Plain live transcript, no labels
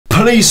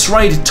Police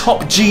raid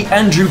top G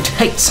Andrew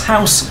Tate's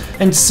house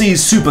and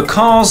seize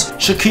supercars.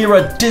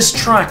 Shakira diss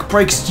track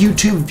breaks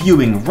YouTube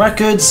viewing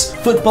records.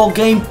 Football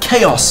game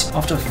chaos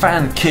after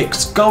fan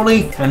kicks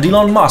goalie. And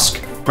Elon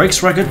Musk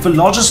breaks record for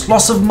largest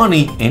loss of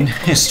money in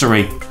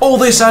history. All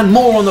this and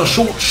more on the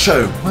Chort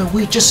Show, where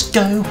we just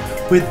go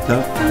with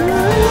the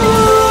flow.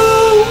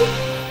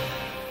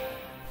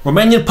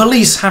 Romanian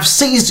police have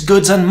seized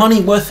goods and money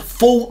worth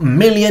 $4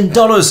 million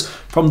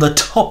from the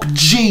top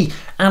G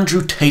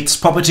Andrew Tate's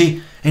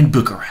property in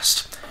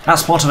Bucharest.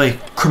 As part of a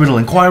criminal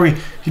inquiry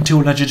into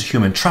alleged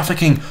human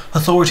trafficking,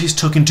 authorities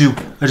took into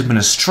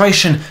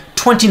administration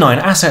 29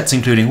 assets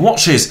including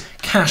watches,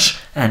 cash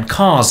and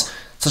cars,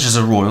 such as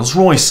a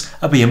Rolls-Royce,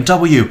 a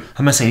BMW,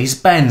 a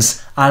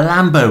Mercedes-Benz, a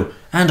Lambo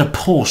and a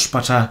Porsche,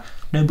 but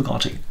no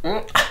Bugatti.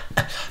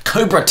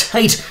 Cobra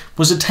Tate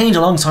was detained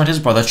alongside his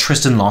brother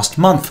Tristan last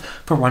month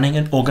for running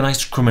an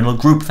organised criminal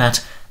group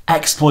that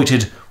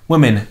exploited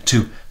women.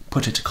 To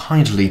put it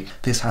kindly,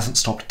 this hasn't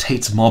stopped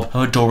Tate's mob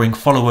of adoring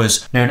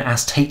followers, known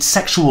as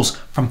Thechortshow,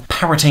 from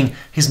parroting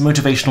his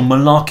motivational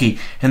malarkey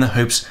in the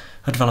hopes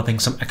of developing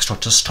some extra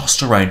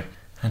testosterone.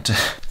 And to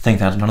think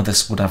that none of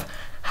this would have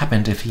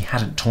happened if he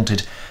hadn't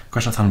taunted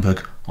Greta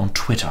Thunberg on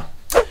Twitter.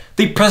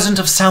 The president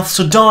of South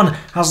Sudan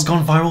has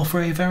gone viral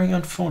for a very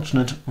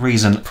unfortunate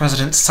reason.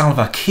 President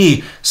Salva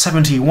Kiir,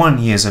 71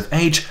 years of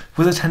age,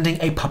 was attending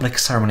a public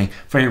ceremony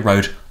for a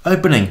road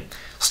opening.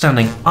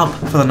 Standing up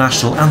for the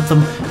national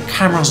anthem,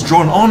 cameras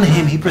drawn on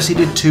him, he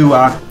proceeded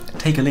to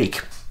take a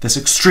leak. This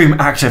extreme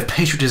act of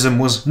patriotism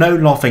was no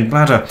laughing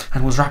matter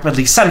and was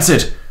rapidly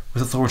censored,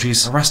 with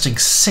authorities arresting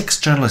 6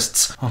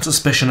 journalists on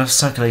suspicion of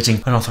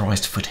circulating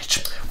unauthorised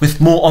footage. With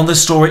more on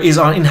this story is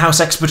our in-house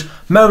expert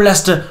Mo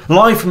Lester,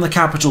 live from the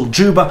capital,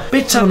 Juba.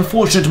 Bit of an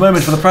unfortunate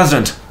moment for the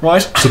president,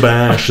 right?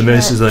 Sebastien,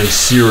 this is a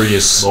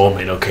serious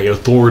moment, okay?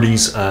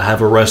 Authorities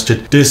have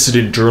arrested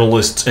dissident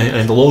journalists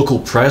and the local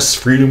press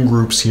freedom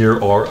groups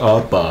here are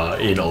up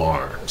in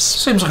arms.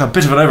 Seems like a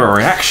bit of an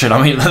overreaction.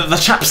 I mean, the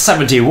chap's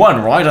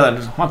 71, right?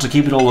 Hard to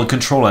keep it all in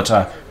control at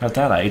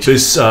that age.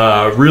 This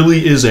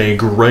really is a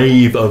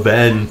grave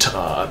event.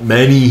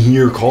 Many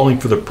here calling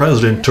for the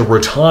president to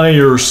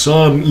retire,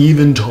 some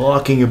even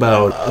talking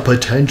about a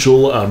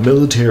potential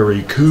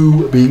military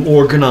coup being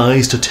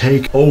organized to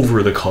take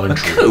over the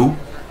country. A coup?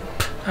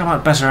 How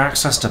about better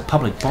access to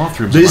public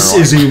bathrooms? This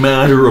is a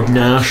matter of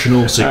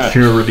national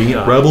security.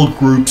 Rebel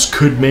groups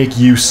could make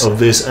use of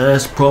this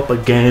as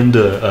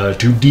propaganda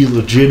to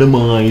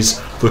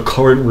delegitimize the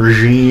current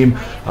regime.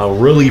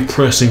 Really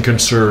pressing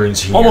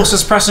concerns here. Almost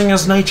as pressing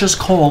as nature's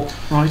call,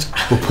 right?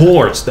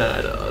 Reports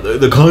that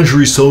the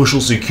country's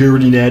social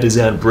security net is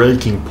at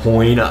breaking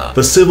point.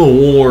 The civil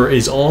war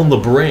is on the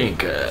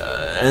brink.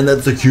 And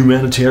that the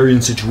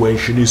humanitarian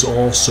situation is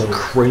also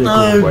critical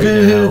right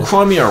now.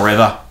 Cry me a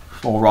river.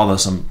 Or rather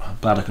some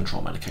bladder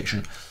control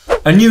medication.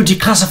 A new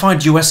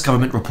declassified US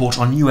government report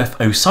on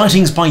UFO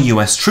sightings by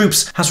US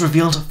troops has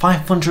revealed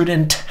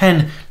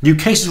 510 new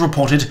cases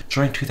reported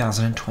during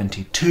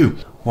 2022.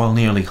 While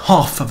nearly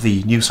half of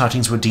the new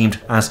sightings were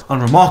deemed as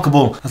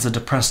unremarkable as a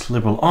depressed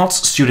liberal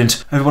arts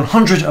student, over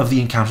 100 of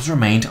the encounters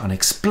remained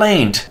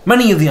unexplained.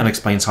 Many of the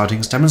unexplained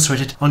sightings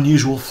demonstrated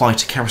unusual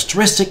flight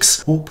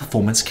characteristics or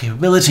performance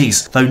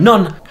capabilities, though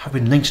none have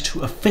been linked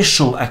to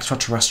official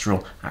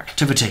extraterrestrial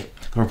activity.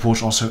 The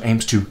report also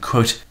aims to,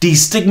 quote,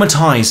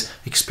 destigmatize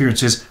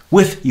experiences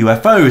with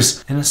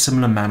UFOs in a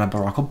similar manner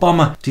Barack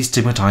Obama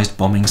destigmatized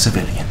bombing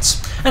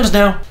civilians. And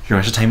now, your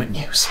entertainment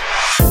news.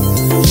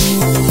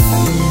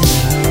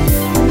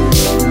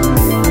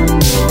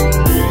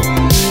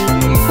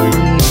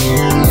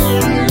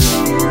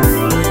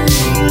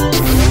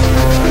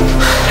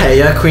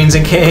 Hey queens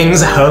and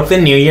kings, I hope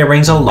the new year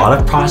brings a lot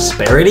of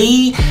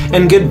prosperity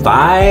and good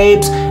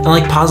vibes and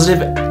like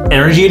positive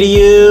energy to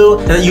you,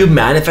 and that you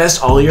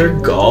manifest all your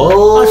goals.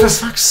 Oh, for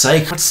fuck's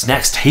sake, what's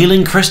next?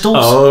 Healing crystals?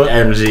 Oh,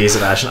 MG,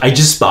 Sebastien, I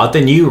just bought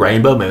the new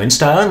rainbow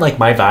moonstone. Like,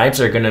 my vibes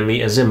are gonna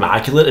be as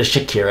immaculate as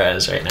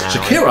Shakira's right now.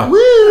 Shakira? Like,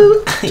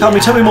 woo!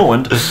 Tell me more,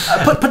 and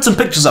put some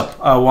pictures up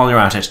while you're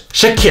at it.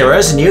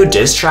 Shakira's new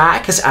diss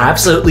track has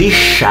absolutely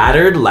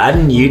shattered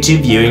Latin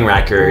YouTube viewing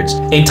records.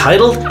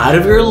 Entitled Out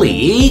of Your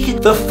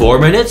League, the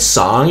 4-minute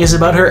song is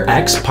about her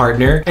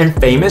ex-partner and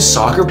famous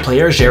soccer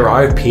player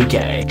Gerard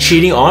Piqué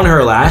cheating on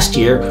her last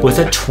year with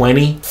a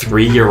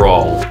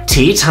 23-year-old.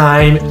 Tea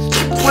time.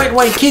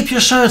 Wait, keep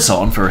your shirts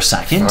on for a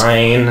second.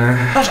 Fine.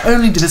 Not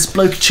only did this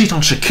bloke cheat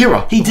on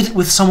Shakira, he did it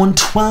with someone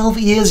 12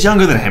 years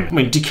younger than him. I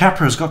mean,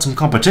 DiCaprio's got some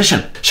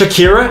competition.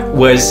 Shakira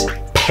was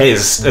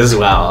pissed as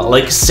well,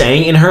 like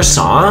saying in her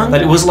song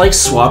that it was like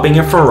swapping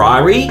a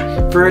Ferrari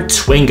for a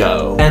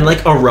Twingo and like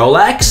a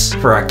Rolex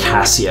for a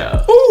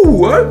Casio.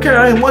 Ooh,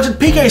 okay, what did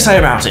Piqué say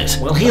about it?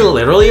 Well, he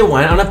literally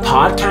went on a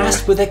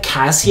podcast with a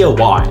Casio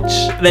watch.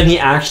 Then he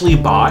actually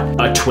bought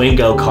a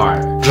Twingo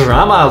car.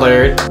 Drama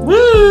alert.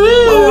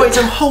 Woo! Wait,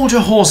 so hold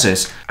your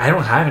horses. I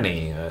don't have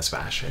any,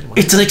 Sebastien.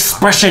 It's an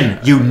expression,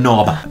 you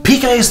knob.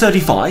 Piqué is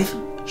 35,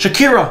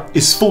 Shakira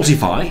is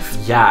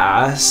 45.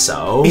 Yeah,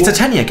 so? It's a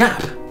 10-year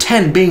gap.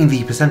 10 being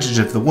the percentage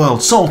of the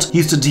world's salt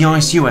used to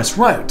de-ice US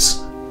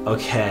roads.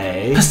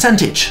 Okay.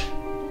 Percentage.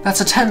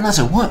 That's a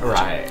 10-letter word.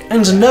 Right.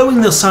 And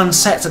knowing the sun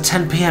sets at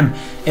 10 p.m.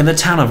 in the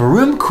town of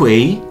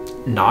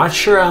Urumqi, Not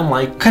sure I'm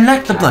like...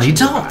 connect the bloody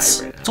catching the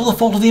dots. vibe right now. It's all the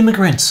fault of the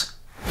immigrants.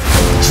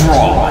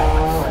 Drive.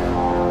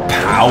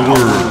 Power.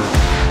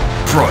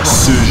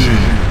 Precision.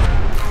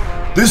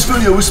 This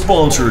video is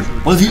sponsored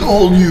by the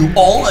all-new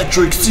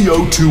all-electric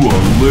CO2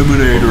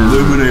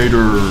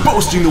 Eliminator.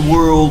 Boasting the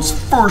world's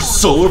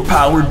first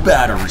solar-powered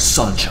battery.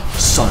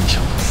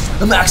 Sunshine.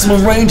 A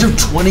maximum range of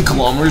 20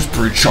 kilometers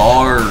per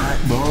charge.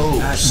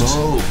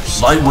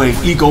 Most. Lightweight,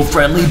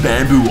 eco-friendly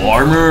bamboo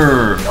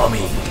armor.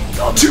 Yummy.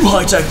 2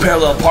 high-tech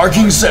parallel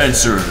parking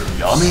sensors.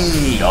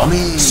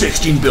 Yummy.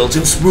 16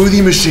 built-in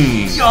smoothie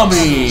machines.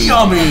 Yummy.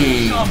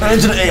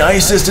 And an AI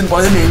assistant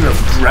by the name of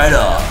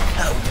Greta.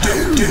 How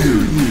dare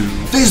you?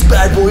 This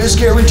bad boy is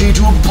guaranteed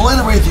to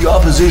obliterate the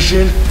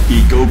opposition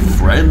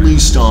eco-friendly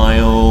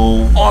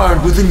style.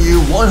 Armed with a new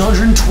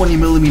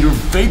 120mm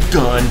vape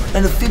gun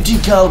and a 50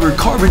 caliber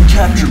carbon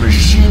capture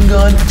machine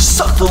gun,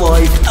 suck the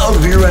life out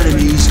of your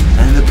enemies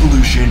and the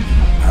pollution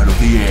out of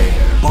the air.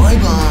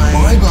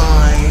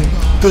 Bye-bye.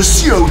 The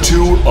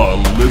CO2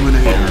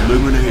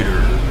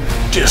 Eliminator.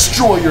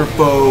 Destroy your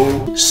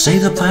foe.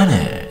 Save the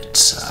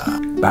planet.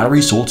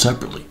 Batteries sold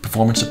separately.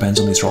 Performance depends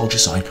on the astrology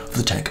sign of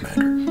the tank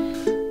commander.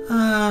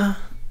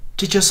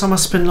 Teacher Summer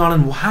Spin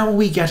Laden, how are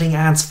we getting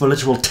ads for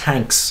literal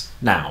tanks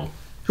now?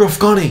 You're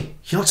Afghani.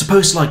 You're not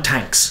supposed to like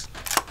tanks.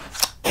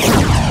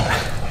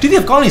 Do the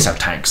Afghanis have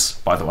tanks,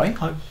 by the way?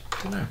 I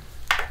don't know.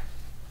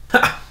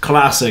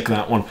 Classic,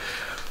 that one.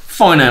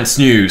 Finance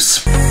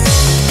news.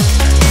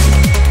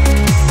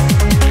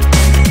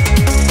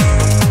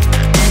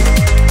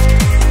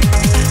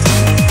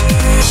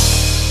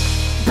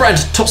 Brad,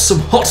 toss some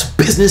hot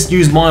business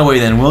news my way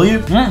then, will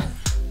you? Yeah,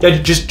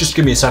 just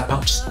give me a sec,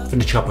 pal. Just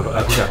finishing up a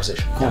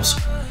conversation.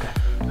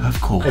 Of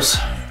course.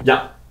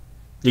 Yeah,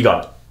 you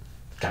got it.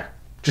 Okay.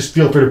 Just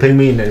feel free to ping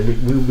me and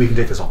then we can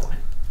take this offline.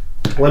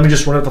 Let me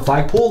just run out the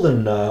flagpole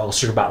and I'll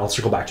circle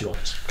back to you on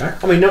this. Okay?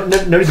 I mean, no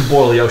need to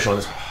boil the ocean on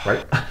this one,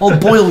 right? I'll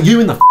boil you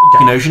in the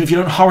f***ing ocean if you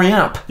don't hurry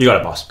up. You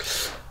got it,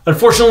 boss.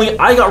 Unfortunately,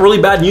 I got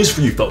really bad news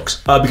for you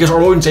folks because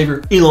our Lord and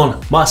Savior,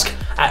 Elon Musk,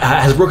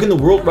 has broken the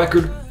world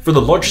record for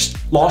the largest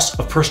loss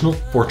of personal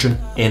fortune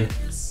in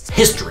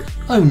history.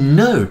 Oh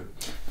no.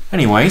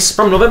 Anyways,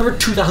 From November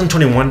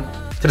 2021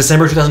 to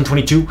December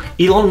 2022,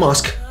 Elon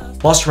Musk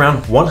lost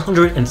around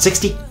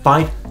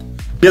 $165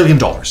 billion.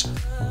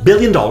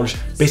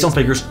 Based on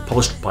figures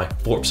published by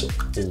Forbes.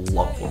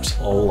 Love Forbes.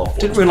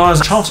 didn't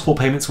realize child support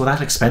payments were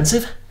that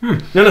expensive. No,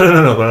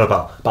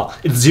 pal.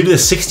 It's due to the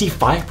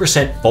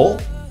 65% fall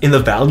in the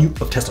value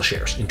of Tesla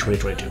shares in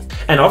 2022.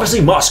 And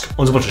obviously Musk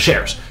owns a bunch of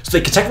shares, so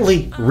they could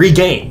technically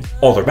regain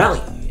all their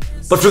value.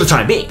 But for the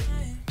time being,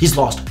 he's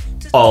lost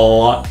a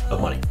lot of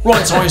money.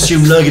 Right, so I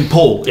assume Logan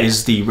Paul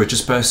is the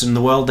richest person in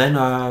the world then,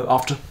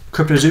 after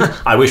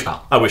CryptoZoo? I wish,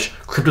 pal. I wish.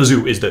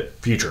 CryptoZoo is the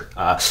future.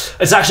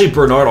 It's actually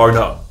Bernard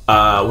Arnault,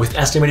 with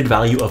estimated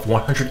value of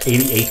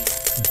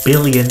 $188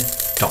 billion.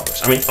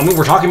 I mean,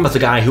 we're talking about the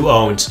guy who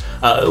owns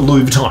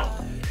Louis Vuitton,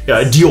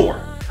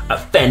 Dior,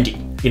 Fendi,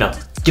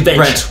 Givenchy.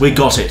 Brent, we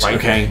got it, Right.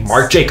 okay?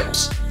 Marc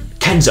Jacobs,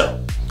 Kenzo,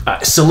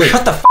 Celine.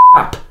 Shut the f***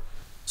 up.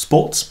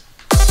 Sports?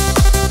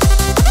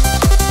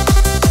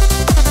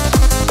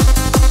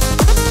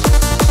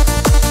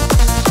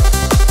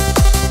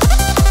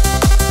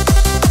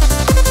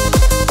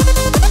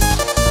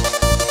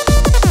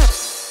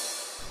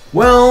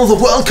 Well, the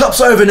World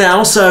Cup's over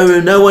now, so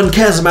no one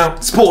cares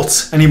about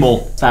sports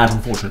anymore. Sad,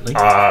 unfortunately.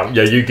 Yeah,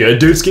 you good,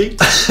 dudeski?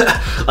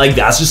 Like,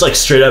 that's just like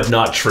straight up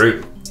not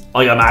true.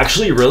 Like, I'm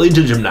actually really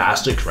into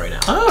gymnastics right now.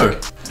 Oh,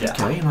 Yeah.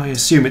 okay, and I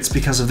assume it's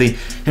because of the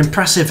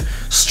impressive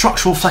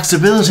structural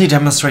flexibility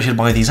demonstrated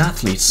by these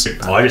athletes.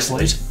 I just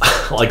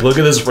like look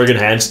at this friggin'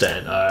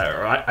 handstand.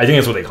 I think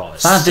that's what they call it.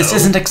 This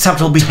isn't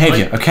acceptable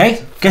behavior,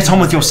 okay? Get on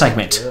with your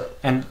segment.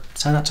 And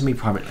send that to me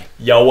privately.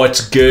 Yo,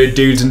 what's good,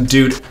 dudes and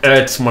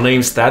dudettes? My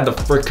name's Thad the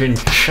frickin'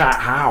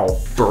 Chow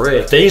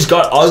Brick. Things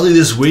got ugly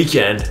this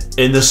weekend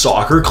in the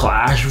soccer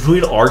clash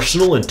between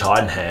Arsenal and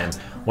Tottenham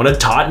when a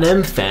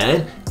Tottenham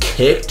fan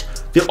kicked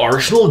the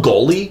Arsenal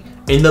goalie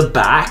in the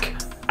back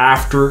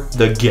after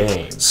the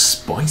game.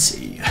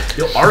 Spicy.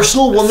 Yo,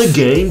 Arsenal won the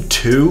game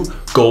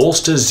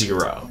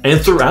 2-0. And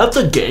throughout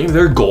the game,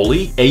 their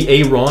goalie,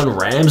 Aaron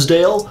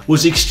Ramsdale,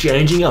 was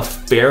exchanging a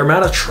fair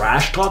amount of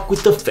trash talk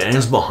with the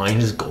fans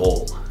behind his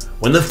goal.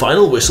 When the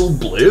final whistle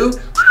blew,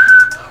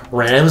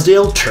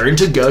 Ramsdale turned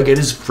to go get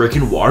his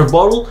freaking water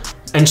bottle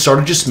and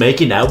started just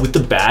making out with the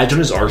badge on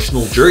his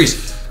Arsenal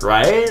jersey,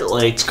 right?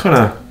 Like, It's kind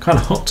of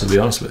hot, to be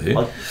honest with you.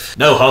 like,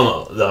 no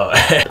homo, though.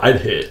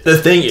 I'd hit. The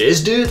thing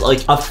is, dude,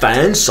 like, a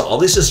fan saw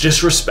this as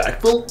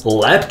disrespectful,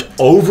 leapt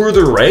over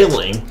the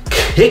railing,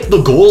 kicked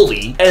the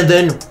goalie, and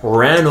then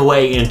ran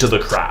away into the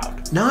crowd.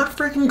 Not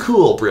freaking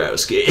cool,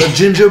 broski. The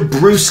Ginger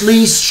Bruce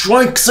Lee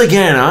strikes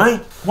again, eh?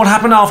 What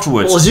happened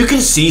afterwards? Well, as you can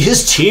see,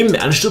 his team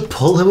managed to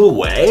pull him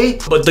away,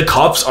 but the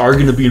cops are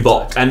gonna be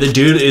involved, and the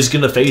dude is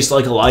gonna face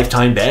like a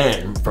lifetime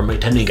ban from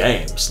attending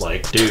games.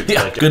 Like, dude.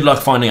 Yeah, like, good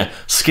luck finding a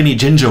skinny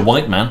ginger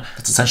white man.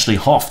 That's essentially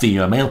half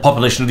the male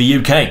population of the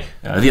UK.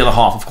 The other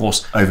half, of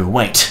course,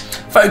 overweight.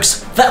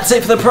 Folks, that's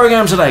it for the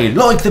program today.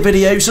 Like the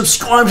video,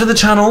 subscribe to the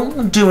channel,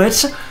 do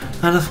it,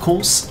 and of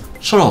course,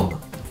 shalom,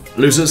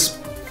 losers.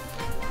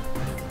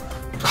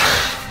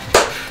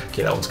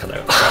 Okay, that one's cut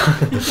out.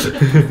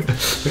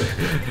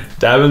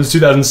 That one's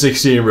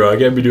 2016, bro. I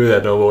can't be doing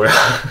that no more.